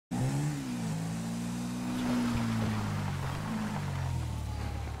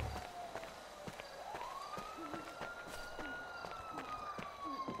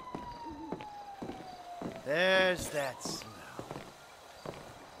There's that smell.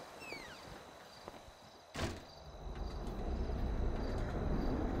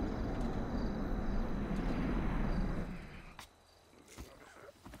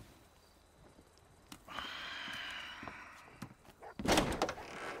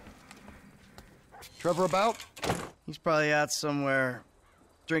 Trevor about? He's probably out somewhere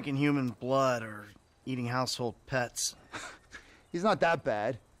drinking human blood or eating household pets. He's not that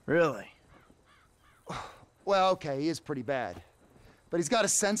bad. Really? Well, okay, he is pretty bad. But he's got a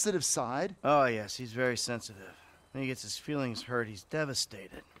sensitive side. Oh, yes, he's very sensitive. When he gets his feelings hurt, he's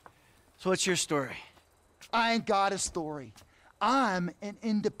devastated. So what's your story? I ain't got a story. I'm an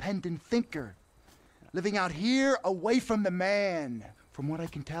independent thinker. Living out here away from the man. From what I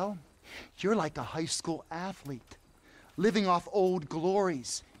can tell, you're like a high school athlete. Living off old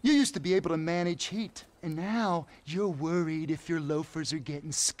glories. You used to be able to manage heat. And now you're worried if your loafers are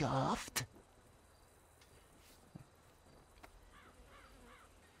getting scuffed.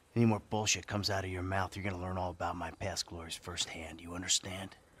 Any more bullshit comes out of your mouth, you're gonna learn all about my past glories firsthand. You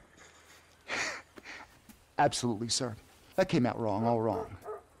understand? Absolutely, sir. That came out wrong, all wrong.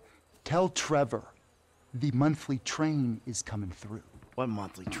 Tell Trevor the monthly train is coming through. What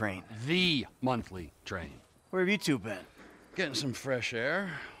monthly train? The monthly train. Where have you two been? Getting some fresh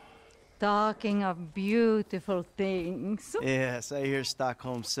air. Talking of beautiful things. Yes, I hear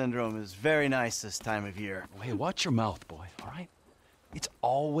Stockholm Syndrome is very nice this time of year. Oh, hey, watch your mouth, boy, all right? It's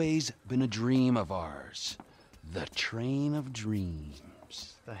always been a dream of ours. The train of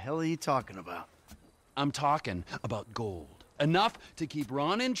dreams. The hell are you talking about? I'm talking about gold. Enough to keep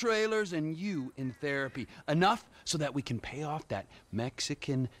Ron in trailers and you in therapy. Enough so that we can pay off that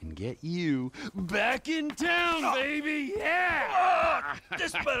Mexican and get you back in town, baby! Yeah!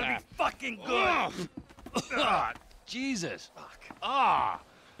 This better be fucking good! Jesus.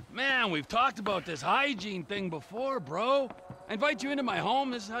 Man, we've talked about this hygiene thing before, bro. I invite you into my home,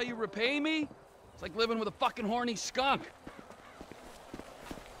 this is how you repay me? It's like living with a fucking horny skunk.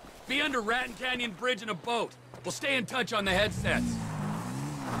 Be under Ratton Canyon Bridge in a boat. We'll stay in touch on the headsets.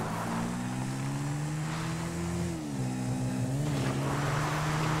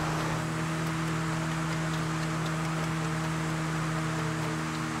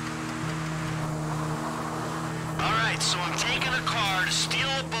 Alright, so I'm taking a car to steal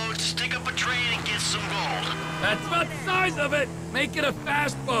a boat, stick up a train, and get some gold. That's about the size of it. Make it a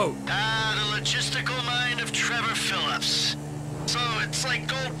fast boat. The logistical mind of Trevor Phillips. So it's like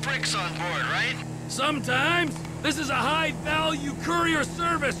gold bricks on board, right? Sometimes. This is a high-value courier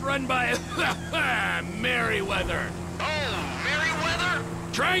service run by Merryweather. Oh, Merryweather?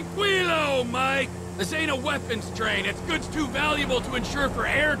 Tranquilo, Mike. This ain't a weapons train. It's goods too valuable to insure for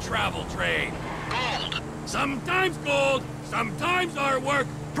air travel trade. Gold. Sometimes gold, sometimes artwork,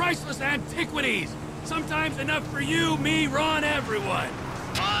 priceless antiquities. Sometimes enough for you, me, Ron, everyone.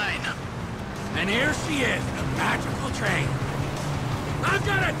 Fine. And here she is, the magical train. I've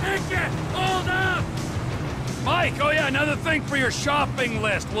got a ticket! Hold up! Mike, oh yeah, another thing for your shopping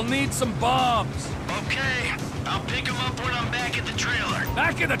list. We'll need some bombs. Okay. I'll pick them up when I'm back at the trailer.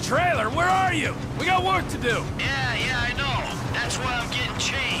 Back at the trailer? Where are you? We got work to do. Yeah, I know. That's why I'm getting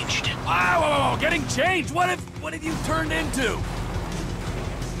changed. Whoa, getting changed? What have you turned into?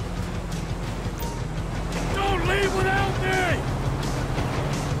 Don't leave without me!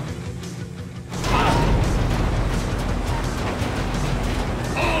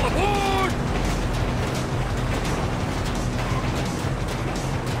 All aboard!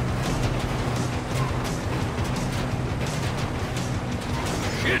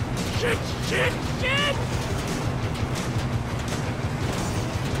 Shit!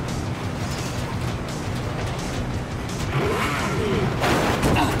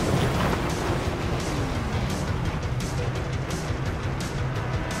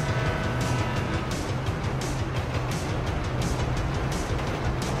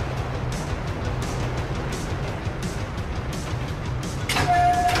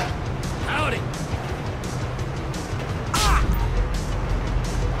 Howdy!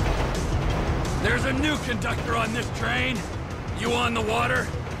 There's a new conductor on this train. You on the water?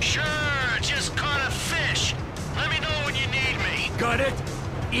 Sure, just caught a fish. Let me know when you need me. Gut it,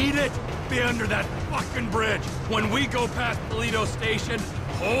 eat it, be under that fucking bridge. When we go past Toledo Station,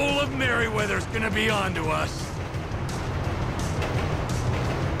 whole of Merryweather's gonna be onto us.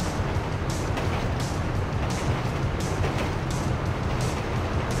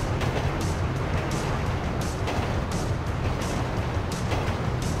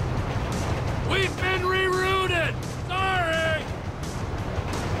 We've been rerouted! Sorry!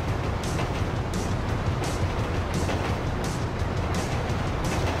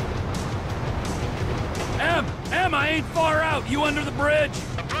 out! You under the bridge!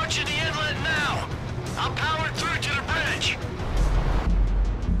 Approaching the inlet now. I'm powered through to the bridge.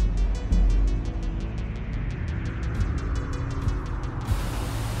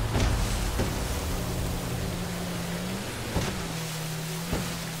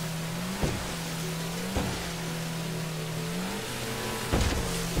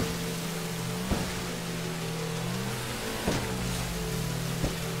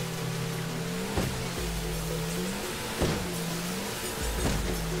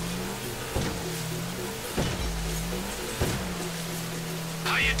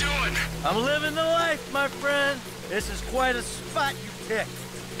 How you doing? I'm living the life, my friend. This is quite a spot you picked.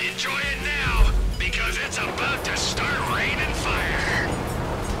 Enjoy it now, because it's about to start raining fire.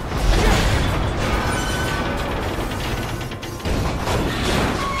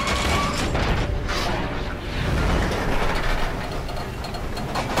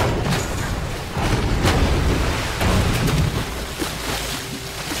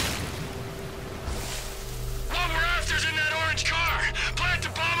 What we're after's in that orange car. Plant the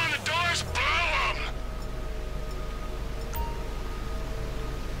bomb on the doors, blow 'em.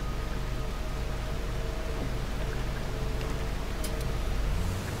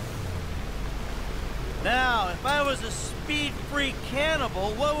 Now, if I was a speed-free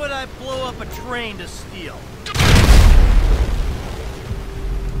cannibal, what would I blow up a train to steal?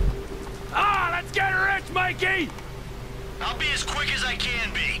 Ah, let's get rich, Mikey! I'll be as quick as I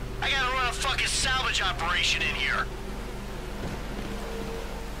can be. I gotta run a fucking salvage operation in here.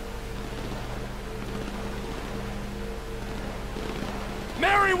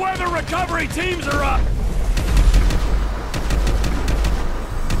 Merryweather recovery teams are up!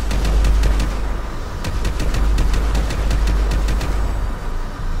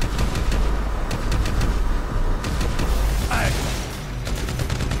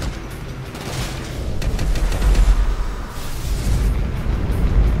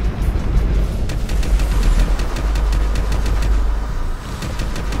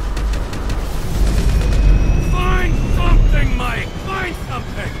 Find something, Mike! Find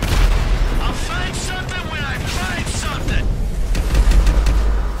something! I'll find something when I find something.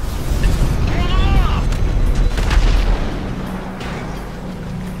 Hold off!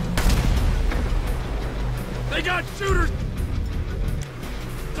 They got shooters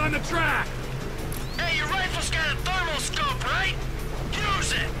on the track! Hey, your rifle's got a thermal scope, right?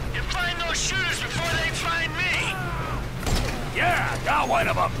 Use it and find those shooters before they find me. Yeah, got one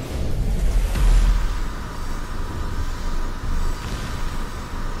of them!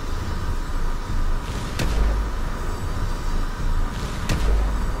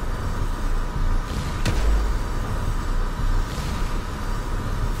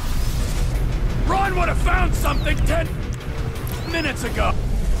 Ron would have found something 10 minutes ago!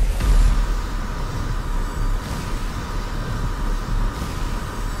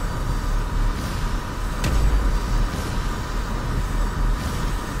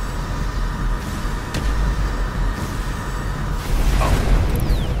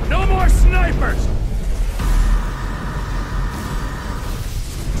 No more snipers!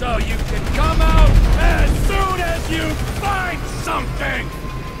 So you can come out as soon as you find something!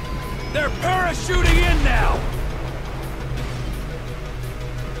 They're parachuting in now!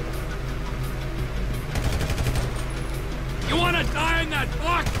 You wanna die in that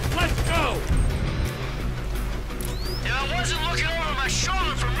box? Let's go! If I wasn't looking over my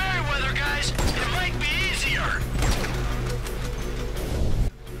shoulder for Merryweather, guys, it might be easier.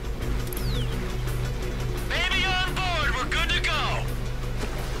 Baby on board, we're good to go.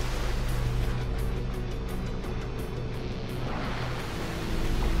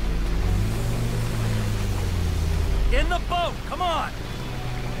 In the boat, come on!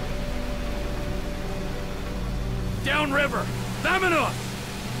 Downriver! Vámonos!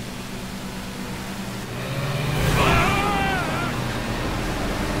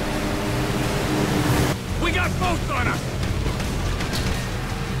 We got boats on us!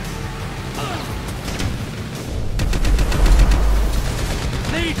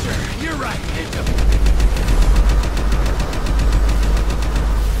 Nature, you're right, Jacob.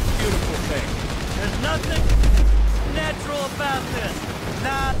 Beautiful thing. There's nothing natural about this.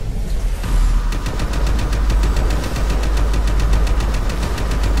 Not...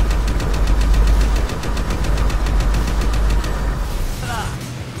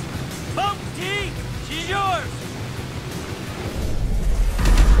 Boat T, she's yours!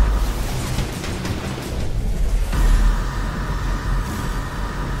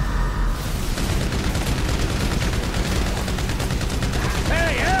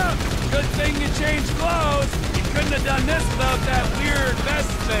 Hey, Em! Good thing you changed clothes. You couldn't have done this without that weird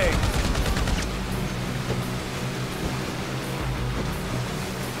vest thing.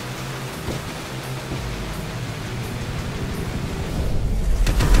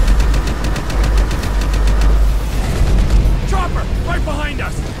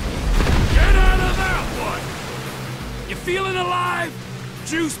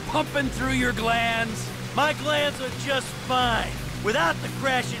 juice pumping through your glands? My glands are just fine. Without the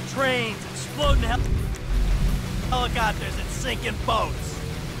crashing trains, exploding helicopters, and sinking boats.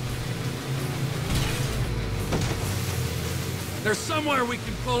 There's somewhere we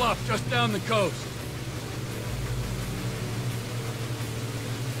can pull up just down the coast.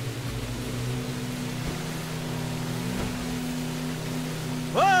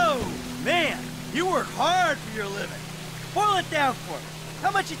 Whoa! Man, you work hard for your living. Boil it down for me. How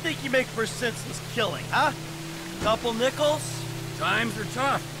much you think you make for a senseless killing, huh? Couple nickels? Times are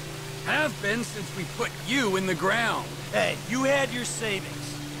tough. Have been since we put you in the ground. Hey, you had your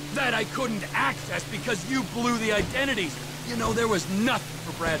savings. That I couldn't access because you blew the identities. You know, there was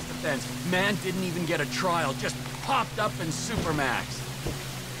nothing for Brad's defense. Man didn't even get a trial, just popped up in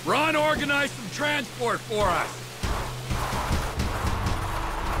Supermax. Ron organized some transport for us.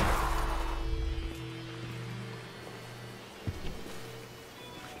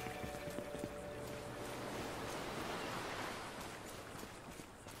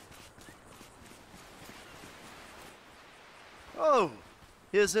 Oh,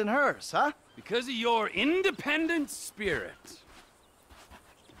 his and hers, huh? Because of your independent spirit.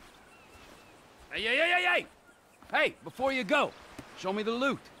 Hey! Hey, before you go, show me the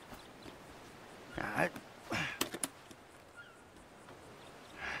loot. All right.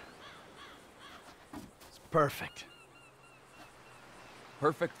 It's perfect.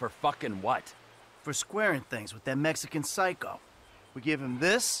 Perfect for fucking what? For squaring things with that Mexican psycho. We give him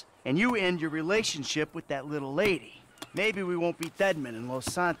this, and you end your relationship with that little lady. Maybe we won't be deadmen in Los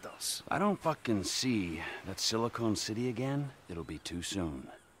Santos. I don't fucking see that Silicon City again. It'll be too soon.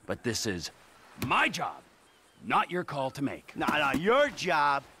 But this is my job, not your call to make. Nah, your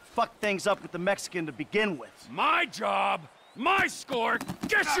job fucked things up with the Mexican to begin with. My job, my score,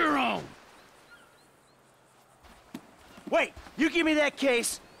 get your own! Wait, you give me that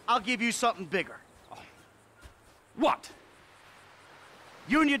case, I'll give you something bigger. What?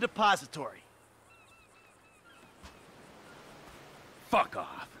 Union Depository. Fuck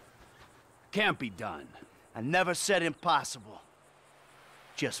off. Can't be done. I never said impossible.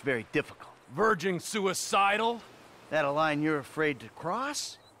 Just very difficult. Verging suicidal? That a line you're afraid to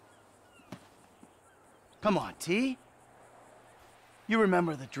cross? Come on, T. You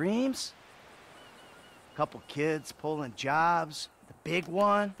remember the dreams? Couple kids pulling jobs, the big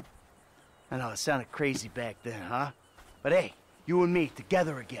one. I know it sounded crazy back then, huh? But hey, you and me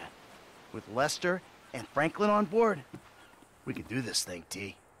together again. With Lester and Franklin on board, we can do this thing,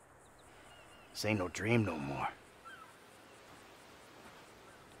 T. This ain't no dream no more.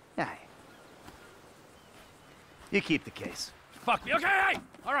 Aye. You keep the case. Fuck me. Okay, hey!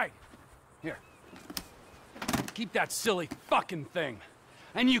 All right. Here. Keep that silly fucking thing.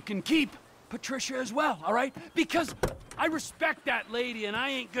 And you can keep Patricia as well, all right? Because I respect that lady and I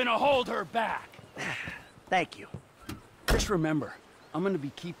ain't gonna hold her back. Thank you. Just remember, I'm gonna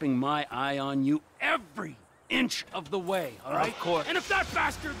be keeping my eye on you every inch of the way, all right? Of course. And if that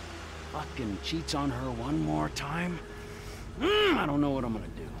bastard fucking cheats on her one more time, I don't know what I'm gonna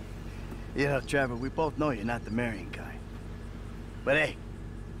do. You know, Trevor, we both know you're not the marrying kind. But hey,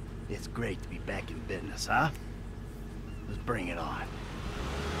 it's great to be back in business, huh? Let's bring it on.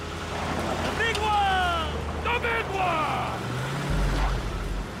 The big one! The big one!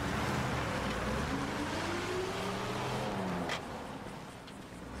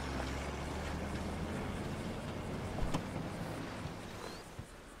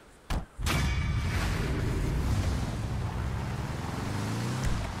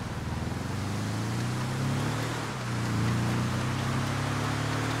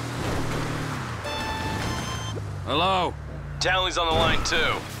 Hello? Townley's on the line,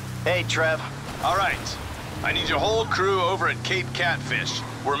 too. Hey, Trev. All right. I need your whole crew over at Cape Catfish.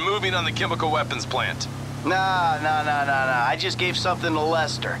 We're moving on the chemical weapons plant. Nah. I just gave something to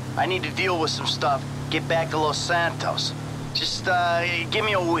Lester. I need to deal with some stuff. Get back to Los Santos. Just, give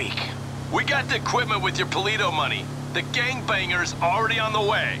me a week. We got the equipment with your Polito money. The gangbanger's already on the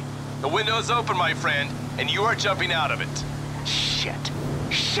way. The window's open, my friend, and you are jumping out of it. Shit.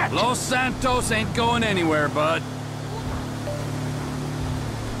 Los Santos ain't going anywhere, bud.